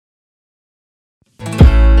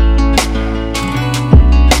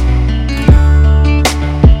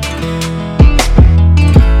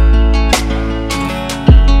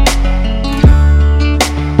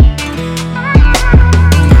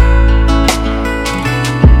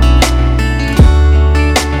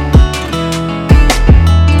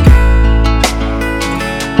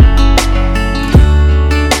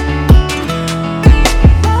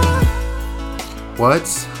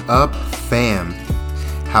What's up, fam?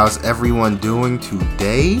 How's everyone doing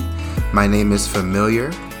today? My name is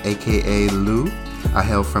Familiar, aka Lou. I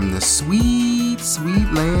hail from the sweet,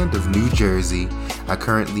 sweet land of New Jersey. I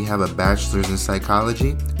currently have a bachelor's in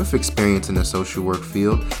psychology with experience in the social work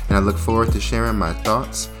field, and I look forward to sharing my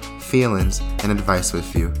thoughts, feelings, and advice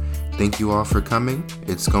with you. Thank you all for coming.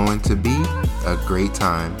 It's going to be a great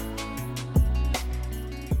time.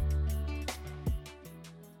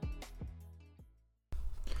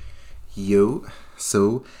 Yo,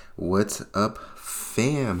 so what's up,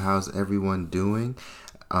 fam? How's everyone doing?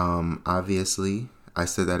 Obviously, I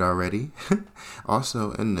said that already.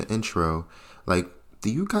 Also, in the intro, do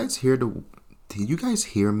you guys hear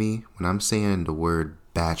me when I'm saying the word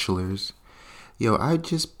bachelors? Yo, I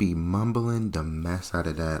just be mumbling the mess out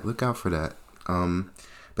of that. Look out for that.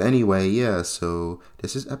 But anyway, yeah, so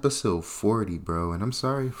this is episode 40, bro, and I'm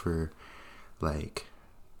sorry for,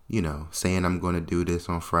 saying I'm going to do this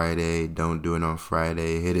on Friday, don't do it on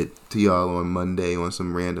Friday, hit it to y'all on Monday on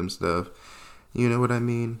some random stuff. You know what I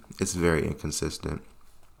mean? It's very inconsistent.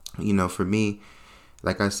 For me,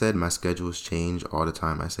 like I said, my schedules change all the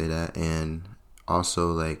time. I say that. And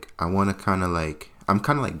also, I want to I'm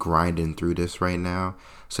kind of grinding through this right now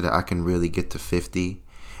so that I can really get to 50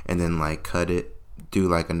 and then cut it,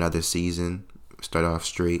 do another season. Start off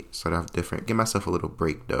straight, start off different. Give myself a little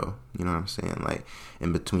break though. You know what I'm saying?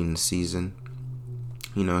 In between the season.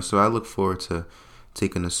 So I look forward to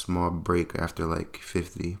taking a small break after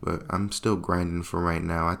 50. But I'm still grinding for right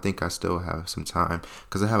now. I think I still have some time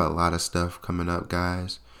because I have a lot of stuff coming up,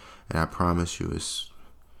 guys. And I promise you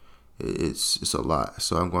it's a lot.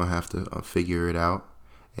 So I'm going to have to figure it out.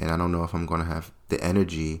 And I don't know if I'm going to have the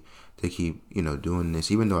energy to keep, doing this,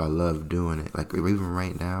 even though I love doing it. Even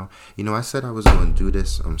right now, I said I was going to do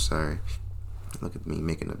this. I'm sorry. Look at me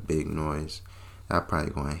making a big noise. I'm probably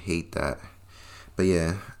going to hate that. But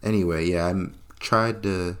yeah, anyway, yeah, I tried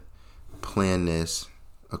to plan this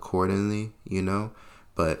accordingly,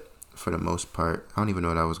 but for the most part, I don't even know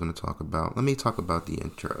what I was going to talk about. Let me talk about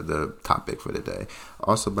the topic for the day.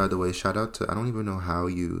 Also, by the way, shout out to, I don't even know how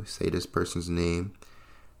you say this person's name.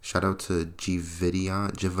 Shout out to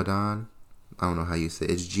Jividon. I don't know how you say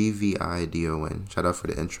it. It's Gvidon. Shout out for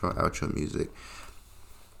the intro, outro music.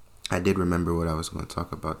 I did remember what I was going to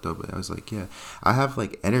talk about though, but I was yeah, I have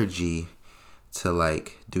energy to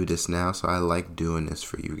do this now, so I like doing this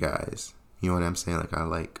for you guys. You know what I'm saying? I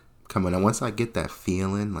like coming on. Once I get that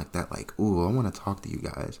feeling, ooh, I want to talk to you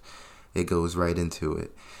guys, it goes right into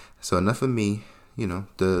it. So enough of me.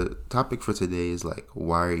 The topic for today is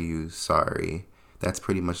why are you sorry? That's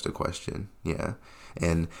pretty much the question, yeah.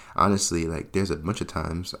 And honestly, there's a bunch of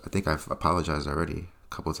times, I think I've apologized already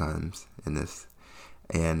a couple times in this.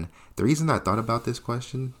 And the reason I thought about this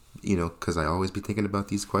question, because I always be thinking about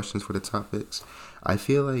these questions for the topics, I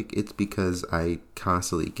feel it's because I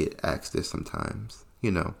constantly get asked this sometimes,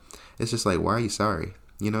 It's just why are you sorry?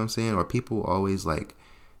 You know what I'm saying? Or people always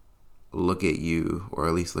look at you, or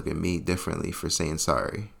at least look at me differently for saying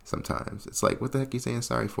sorry sometimes. It's what the heck are you saying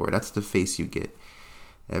sorry for? That's the face you get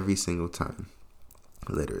every single time.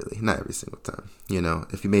 Literally, not every single time.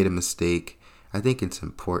 If you made a mistake, I think it's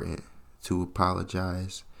important to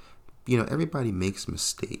apologize. Everybody makes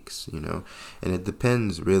mistakes, and it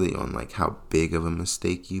depends really on how big of a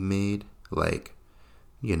mistake you made. I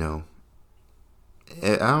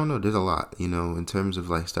don't know, there's a lot, in terms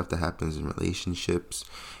of stuff that happens in relationships.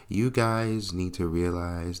 You guys need to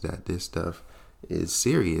realize that this stuff is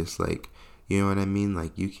serious. You know what I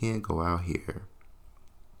mean? You can't go out here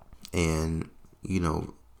and,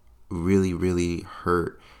 really, really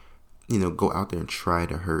hurt, go out there and try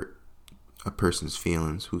to hurt a person's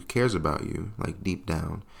feelings who cares about you, deep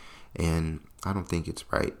down. And I don't think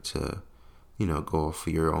it's right to, go off for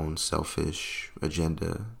your own selfish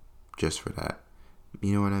agenda just for that.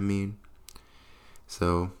 You know what I mean?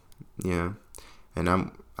 So, yeah.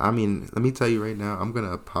 And let me tell you right now, I'm going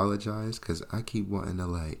to apologize because I keep wanting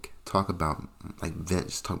to talk about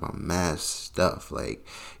vents, talk about mass stuff.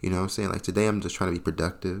 You know what I'm saying? Today I'm just trying to be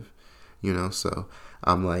productive, so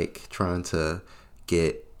I'm trying to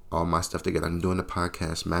get all my stuff together. I'm doing the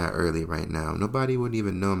podcast mad early right now. Nobody would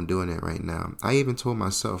even know I'm doing it right now. I even told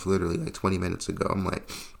myself literally 20 minutes ago,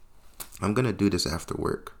 I'm going to do this after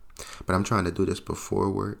work. but I'm trying to do this before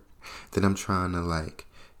work. Then I'm trying to like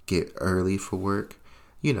get early for work,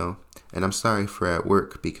 you know. And I'm sorry for at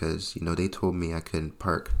work because, you know, they told me I couldn't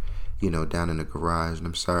park, you know, down in the garage. And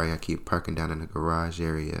I'm sorry I keep parking down in the garage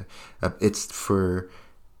area. It's for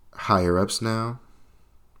higher ups now.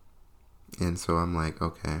 And so I'm like,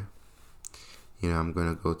 okay, you know, I'm going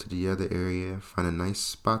to go to the other area, find a nice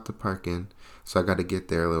spot to park in. So I got to get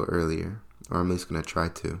there a little earlier, or I'm at least going to try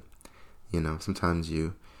to. You know, sometimes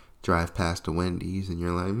you drive past the Wendy's and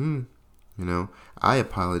you're like, you know, I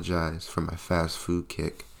apologize for my fast food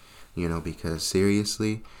kick, you know, because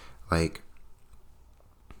seriously, like,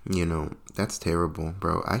 you know, that's terrible,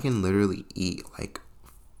 bro. I can literally eat like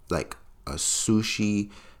a sushi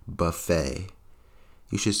buffet.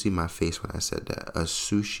 You should see my face when I said that. A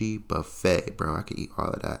sushi buffet, bro. I could eat all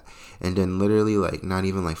of that. And then literally like not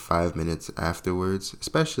even like 5 minutes afterwards,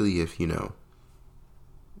 especially if, you know,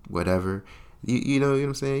 whatever, you know what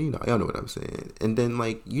I'm saying? You know, y'all know what I'm saying. And then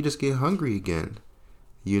like you just get hungry again,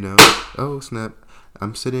 you know? Oh snap.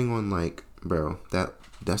 I'm sitting on like, bro,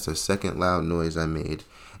 that's the second loud noise I made.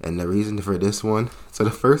 And the reason for this one, so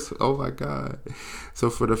the first, oh my God. So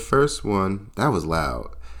for the first one, that was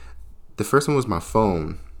loud. The first one was my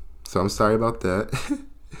phone, so I'm sorry about that.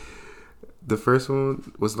 The first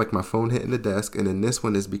one was like my phone hitting the desk, and then this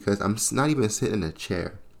one is because I'm not even sitting in a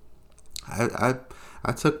chair. I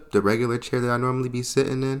took the regular chair that I normally be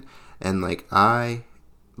sitting in, and like I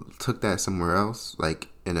took that somewhere else, like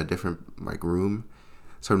in a different like room.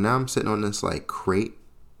 So now I'm sitting on this like crate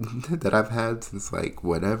that I've had since like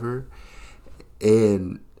whatever,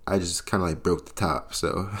 and I just kind of like broke the top.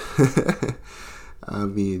 So I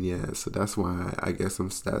mean, yeah, so that's why I guess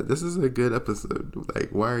I'm sad. This is a good episode. Like,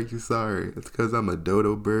 why are you sorry? It's because I'm a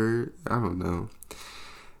dodo bird? I don't know.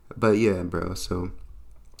 But yeah, bro, so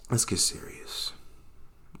let's get serious.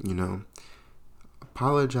 You know,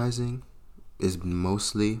 apologizing is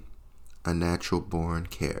mostly a natural born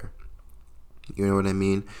care. You know what I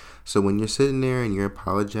mean? So when you're sitting there and you're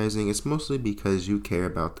apologizing, it's mostly because you care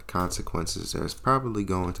about the consequences that's probably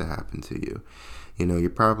going to happen to you. You know,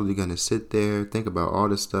 you're probably going to sit there, think about all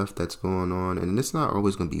the stuff that's going on, and it's not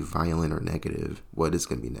always going to be violent or negative. What is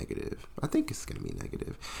going to be negative? I think it's going to be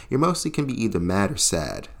negative. You mostly can be either mad or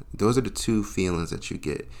sad. Those are the two feelings that you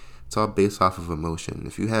get. It's all based off of emotion.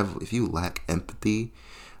 If you lack empathy,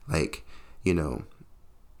 like, you know,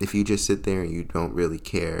 if you just sit there and you don't really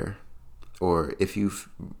care, or if you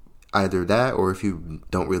either that, or if you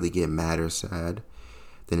don't really get mad or sad,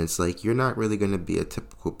 then it's like you're not really going to be a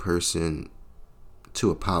typical person to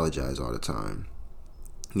apologize all the time.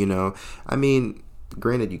 You know, I mean,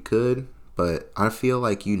 granted you could, but I feel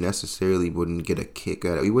like you necessarily wouldn't get a kick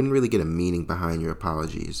out of it. You wouldn't really get a meaning behind your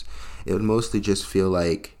apologies. It would mostly just feel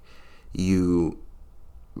like you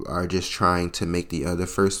are just trying to make the other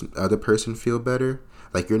person feel better.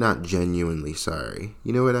 Like you're not genuinely sorry.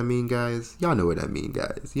 You know what I mean, guys? Y'all know what I mean,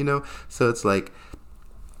 guys. You know? So it's like,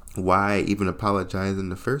 why even apologize in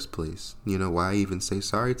the first place? You know, why even say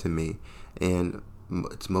sorry to me? And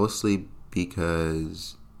it's mostly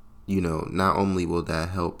because, you know, not only will that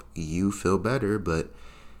help you feel better, but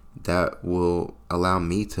that will allow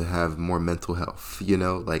me to have more mental health, you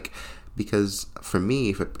know, like, because for me,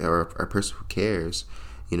 if or a person who cares,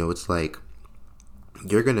 you know, it's like,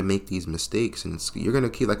 you're going to make these mistakes and you're going to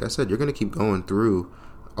keep, like I said, you're going to keep going through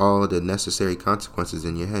all the necessary consequences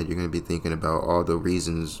in your head. You're going to be thinking about all the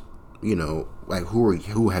reasons, you know, like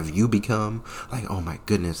who have you become? Like, oh my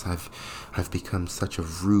goodness, I've become such a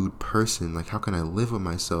rude person. Like, how can I live with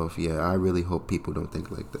myself? Yeah, I really hope people don't think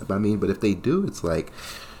like that. But I mean, but if they do, it's like,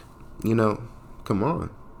 you know, come on.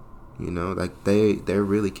 You know, like they're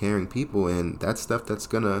really caring people, and that's stuff that's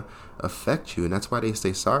gonna affect you, and that's why they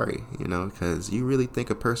say sorry. You know, because you really think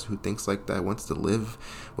a person who thinks like that wants to live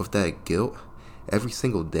with that guilt every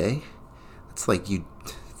single day? It's like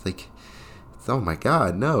oh my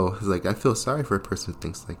God, no. It's like, I feel sorry for a person who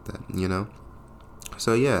thinks like that. You know.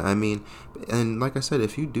 So yeah, I mean, and like I said,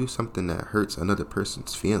 if you do something that hurts another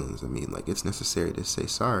person's feelings, I mean, like, it's necessary to say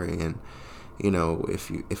sorry. And you know,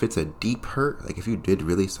 if it's a deep hurt, like if you did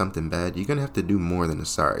really something bad, you're gonna have to do more than a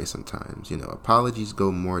sorry sometimes. You know, apologies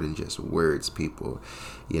go more than just words, people.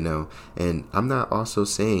 You know, and I'm not also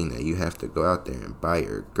saying that you have to go out there and buy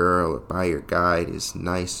your girl or buy your guy this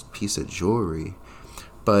nice piece of jewelry,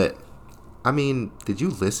 but I mean, did you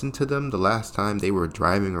listen to them the last time they were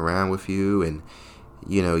driving around with you, and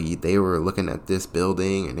you know, they were looking at this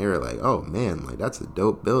building and they were like, oh man, like, that's a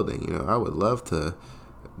dope building. You know, I would love to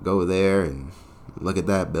go there and look at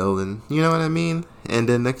that building. You know what I mean? And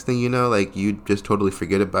then next thing you know, like, you just totally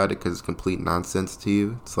forget about it because it's complete nonsense to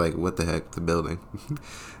you. It's like, what the heck, the building.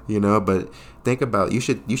 But think about, you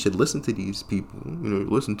should listen to these people.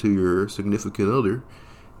 Listen to your significant other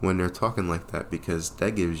when they're talking like that, because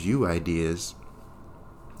that gives you ideas,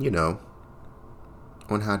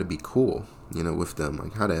 on how to be cool, with them,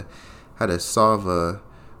 like how to solve a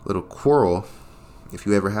little quarrel if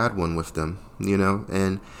you ever had one with them,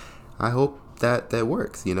 and I hope that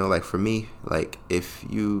works, like for me, like if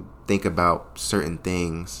you think about certain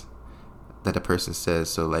things that a person says,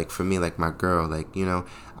 so like for me, like my girl, like,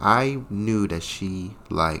 I knew that she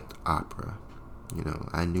liked opera,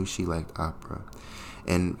 I knew she liked opera.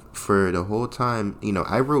 And for the whole time,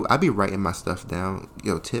 I'd be writing my stuff down.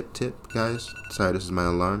 Tip, guys. Sorry, this is my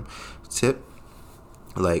alarm. Tip,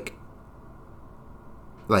 like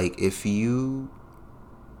if you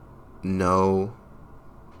know,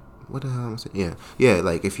 what the hell am I saying? Yeah,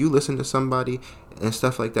 like if you listen to somebody and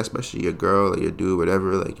stuff like that, especially your girl or your dude,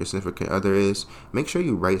 whatever, like your significant other is, make sure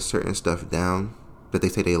you write certain stuff down that they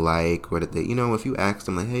say they like, or that they, if you ask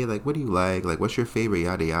them, like, hey, like, what do you like, what's your favorite,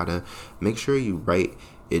 yada yada, make sure you write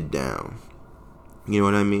it down, you know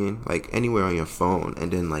what I mean, like anywhere on your phone,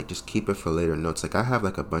 and then like just keep it for later notes. Like I have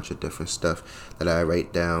like a bunch of different stuff that I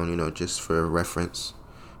write down, just for reference,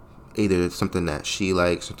 either it's something that she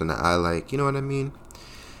likes, something that I like, you know what I mean.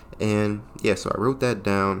 And yeah, so I wrote that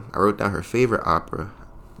down. I wrote down her favorite opera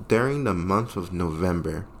during the month of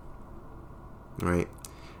November, right?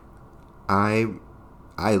 I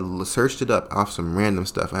searched it up off some random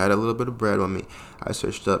stuff. I had a little bit of bread on me. I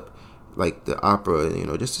searched up like the opera,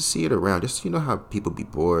 just to see it around, just how people be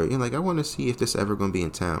bored. Like I want to see if this ever gonna be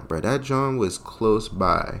in town, bro. That John was close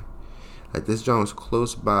by. Like this John was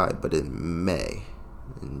close by, but in May,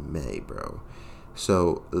 bro.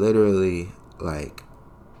 So literally, like,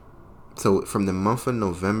 so from the month of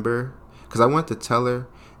November, because I wanted to tell her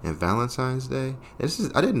and Valentine's Day.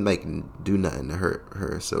 And I didn't like do nothing to hurt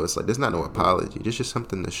her, so it's like there's not no apology. It's just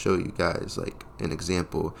something to show you guys like an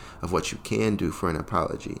example of what you can do for an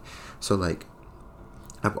apology. So like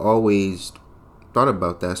I've always thought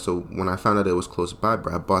about that. So when I found out it was close by,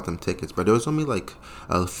 bro, I bought them tickets. But there was only like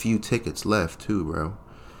a few tickets left too, bro.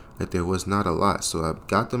 Like there was not a lot. So I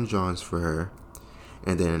got them Johns for her,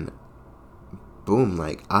 and then boom,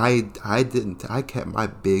 like I kept my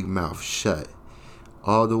big mouth shut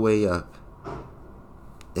all the way up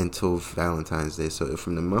until Valentine's Day. So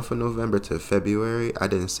from the month of November to February, I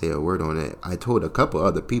didn't say a word on it. I told a couple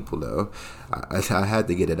other people though. I had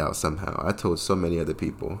to get it out somehow. I told so many other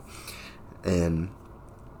people,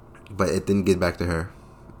 but it didn't get back to her,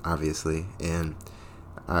 obviously. And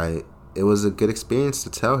it was a good experience to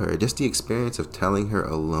tell her. Just the experience of telling her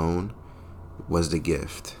alone was the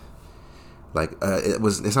gift. Like,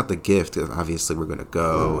 it's not the gift, because obviously we're going to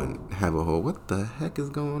go and have a whole, what the heck is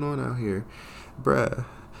going on out here? Bruh,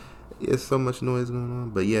 there's so much noise going on.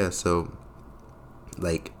 But yeah, so,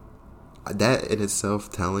 like, that in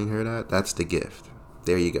itself, telling her that's the gift.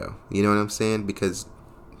 There you go. You know what I'm saying? Because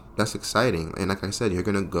that's exciting. And like I said, you're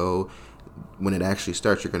going to go, when it actually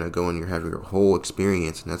starts, you're going to go and you're having your whole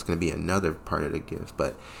experience, and that's going to be another part of the gift.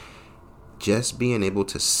 But just being able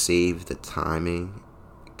to save the timing,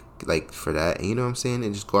 like, for that, and you know what I'm saying,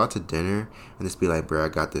 and just go out to dinner and just be like, bro, I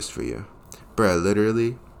got this for you, bro.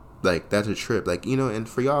 Literally, like, that's a trip. Like, and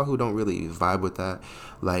for y'all who don't really vibe with that,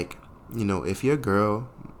 like, if your girl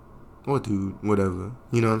or dude, whatever,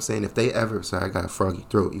 you know what I'm saying, if they ever, sorry, I got a froggy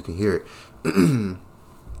throat, you can hear it.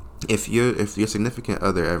 if your significant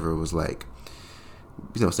other ever was like,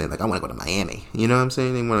 saying like, I want to go to Miami, you know what I'm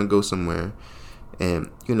saying, they want to go somewhere,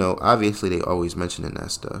 and obviously they always mentioning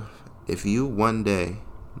that stuff. If you one day,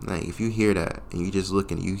 like, if you hear that and you just look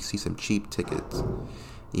and you see some cheap tickets,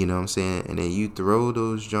 you know what I'm saying, and then you throw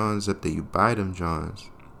those Johns up there, you buy them Johns,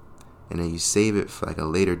 and then you save it for like a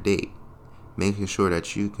later date, making sure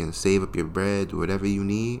that you can save up your bread, whatever you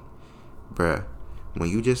need, bruh, when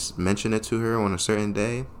you just mention it to her on a certain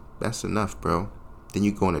day, that's enough, bro. Then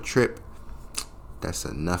you go on a trip, that's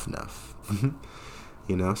enough.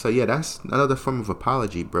 So yeah, that's another form of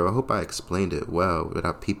apology, bro. I hope I explained it well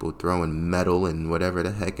without people throwing metal and whatever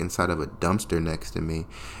the heck inside of a dumpster next to me,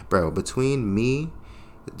 bro. Between me,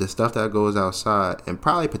 the stuff that goes outside, and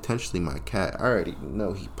probably potentially my cat, I already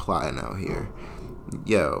know he plotting out here.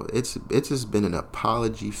 Yo, it's just been an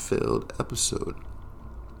apology-filled episode.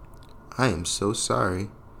 I am so sorry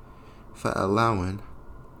for allowing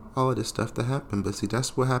all of this stuff to happen, but see,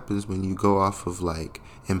 that's what happens when you go off of like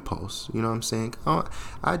impulse. You know what I'm saying?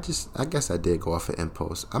 I guess I did go off of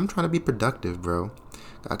impulse. I'm trying to be productive, bro,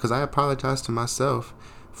 because I apologize to myself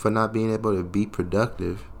for not being able to be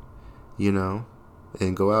productive,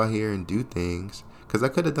 and go out here and do things. Because I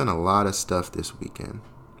could have done a lot of stuff this weekend.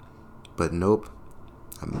 But nope.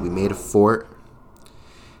 I mean, we made a fort.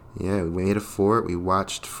 Yeah, we made a fort. We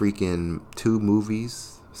watched freaking 2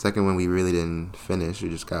 movies. Second one we really didn't finish. We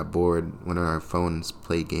just got bored when our phones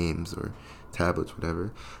play games or tablets,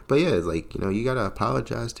 whatever. But yeah, it's like, you gotta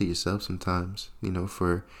apologize to yourself sometimes,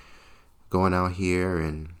 for going out here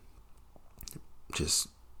and just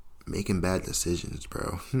making bad decisions,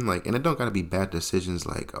 bro. Like, and it don't gotta be bad decisions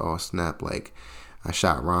like, oh snap, like I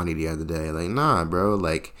shot Ronnie the other day. Like, nah, bro.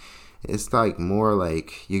 Like, it's like more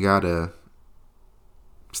like you gotta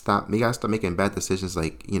stop making bad decisions.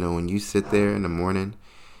 Like, when you sit there in the morning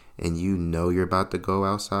and you're about to go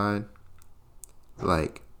outside,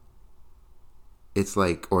 like, it's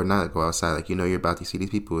like, or not go outside, like, you're about to see these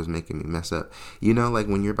people is making me mess up. Like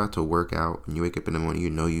when you're about to work out and you wake up in the morning,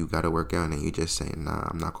 you got to work out, and you just saying, nah,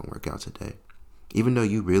 I'm not going to work out today. Even though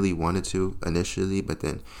you really wanted to initially, but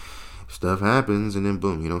then stuff happens and then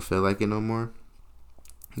boom, you don't feel like it no more.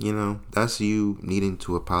 That's you needing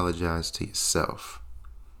to apologize to yourself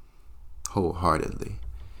wholeheartedly.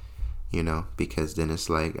 Because then it's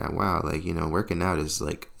like, wow, like, working out is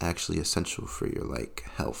like actually essential for your like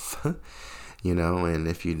health. And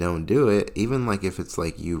if you don't do it, even like if it's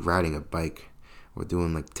like you riding a bike or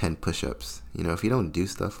doing like 10 push-ups, if you don't do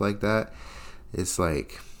stuff like that, it's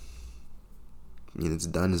like, it's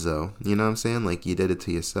donezo. You know what I'm saying? Like, you did it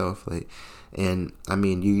to yourself. Like, and I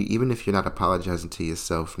mean, even if you're not apologizing to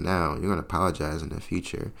yourself now, you're gonna apologize in the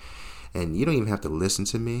future. And you don't even have to listen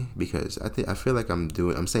to me, because I feel like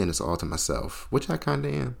I'm saying this all to myself, which I kind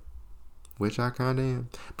of am.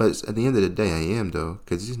 But at the end of the day, I am, though,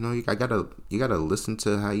 because you gotta listen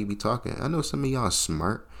to how you be talking. I know some of y'all are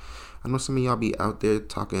smart. I know some of y'all be out there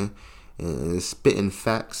talking and spitting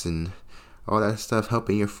facts and all that stuff,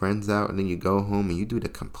 helping your friends out, and then you go home and you do the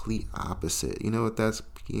complete opposite. You know what that's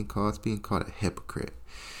being called? It's being called a hypocrite.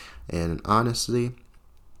 And honestly,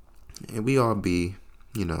 we all be,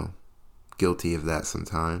 guilty of that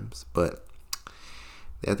sometimes, but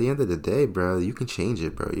at the end of the day, bro, you can change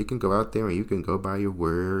it, bro. You can go out there and you can go by your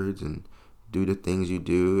words and do the things you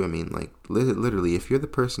do. I mean, like, literally, if you're the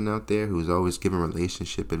person out there who's always giving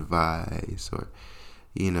relationship advice or,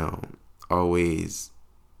 always,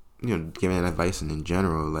 giving advice in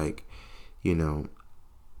general, like,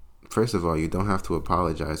 first of all, you don't have to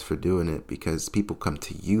apologize for doing it, because people come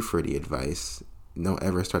to you for the advice. Don't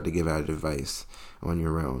ever start to give out advice on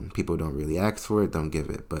your own. People don't really ask for it, don't give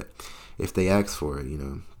it. But if they ask for it,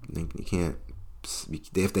 you can't.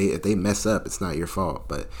 If they mess up, it's not your fault.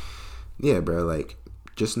 But yeah, bro, like,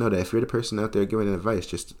 just know that if you're the person out there giving advice,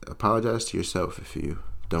 just apologize to yourself if you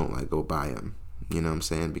don't like go by them. You know what I'm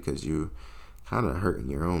saying? Because you kind of hurting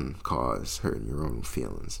your own cause, hurting your own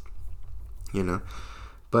feelings.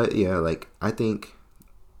 But yeah, like, I think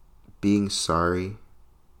being sorry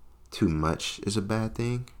too much is a bad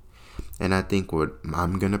thing. And I think what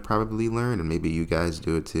I'm going to probably learn, and maybe you guys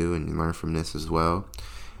do it too and you learn from this as well,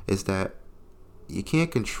 is that you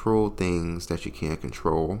can't control things that you can't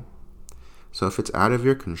control. So if it's out of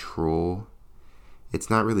your control, it's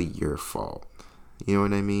not really your fault. You know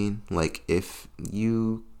what I mean? Like, if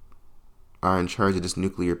you are in charge of this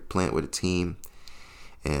nuclear plant with a team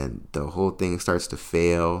and the whole thing starts to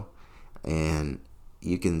fail, and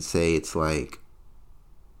you can say it's like,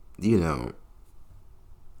 you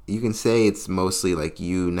can say it's mostly like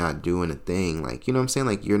you not doing a thing, like, you know what I'm saying,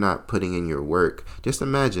 like, you're not putting in your work. Just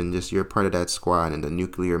imagine, you're part of that squad and the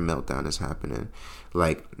nuclear meltdown is happening.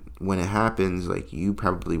 Like, when it happens, like, you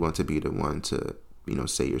probably want to be the one to,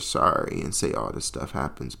 say you're sorry and say all this stuff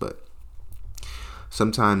happens, but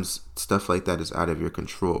sometimes stuff like that is out of your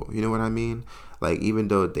control. You know what I mean? Like, even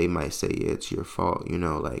though they might say it's your fault,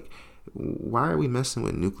 like, why are we messing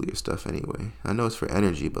with nuclear stuff anyway? I know it's for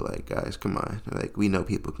energy, but like, guys, come on. Like, we know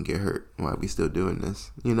people can get hurt. Why are we still doing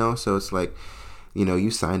this? So it's like, you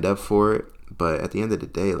signed up for it, but at the end of the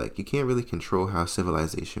day, like, you can't really control how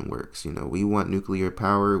civilization works. We want nuclear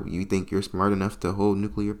power. You think you're smart enough to hold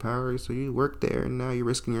nuclear power, so you work there, and now you're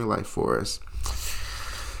risking your life for us.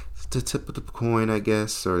 It's the tip of the coin, I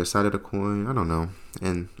guess, or the side of the coin. I don't know.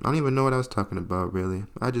 And I don't even know what I was talking about, really.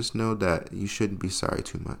 I just know that you shouldn't be sorry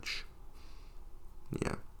too much.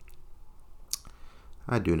 Yeah,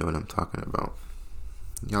 I do know what I'm talking about.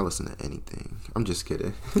 Y'all listen to anything. I'm just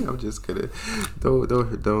kidding. I'm just kidding.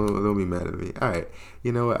 Don't be mad at me. All right.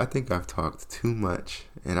 You know what? I think I've talked too much,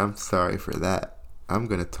 and I'm sorry for that. I'm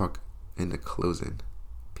gonna talk in the closing.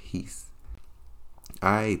 Peace.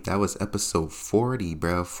 All right, that was episode 40,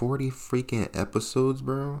 bro. 40 freaking episodes,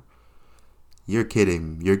 bro. You're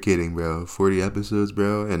kidding, bro. 40 episodes,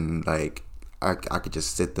 bro, and like, I could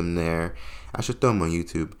just sit them there. I should throw them on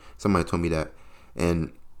YouTube. Somebody told me that.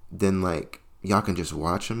 And then, like, y'all can just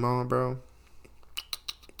watch them all, bro.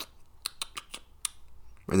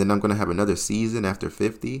 And then I'm going to have another season after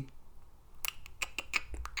 50.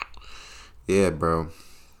 Yeah, bro.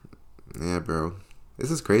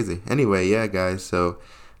 This is crazy. Anyway, yeah, guys. So,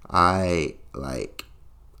 I, like,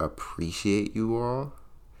 appreciate you all.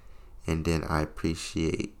 And then I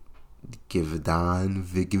appreciate Vigivdan,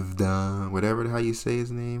 whatever how you say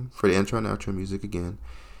his name, for the intro and outro music again.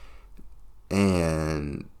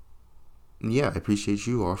 And yeah, I appreciate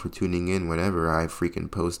you all for tuning in whenever I freaking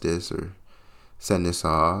post this or send this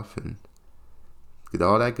off and get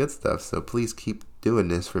all that good stuff. So please keep doing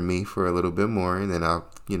this for me for a little bit more, and then I'll,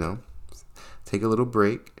 take a little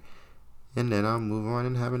break, and then I'll move on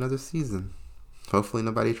and have another season. Hopefully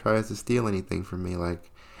nobody tries to steal anything from me, like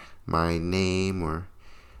my name or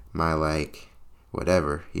my, like,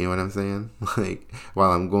 whatever. You know what I'm saying? Like,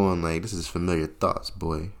 while I'm going, like, this is Familiar Thoughts,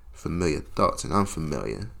 boy. Familiar Thoughts, and I'm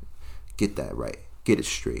familiar. Get that right. Get it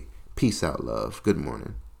straight. Peace out, love. Good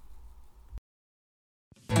morning.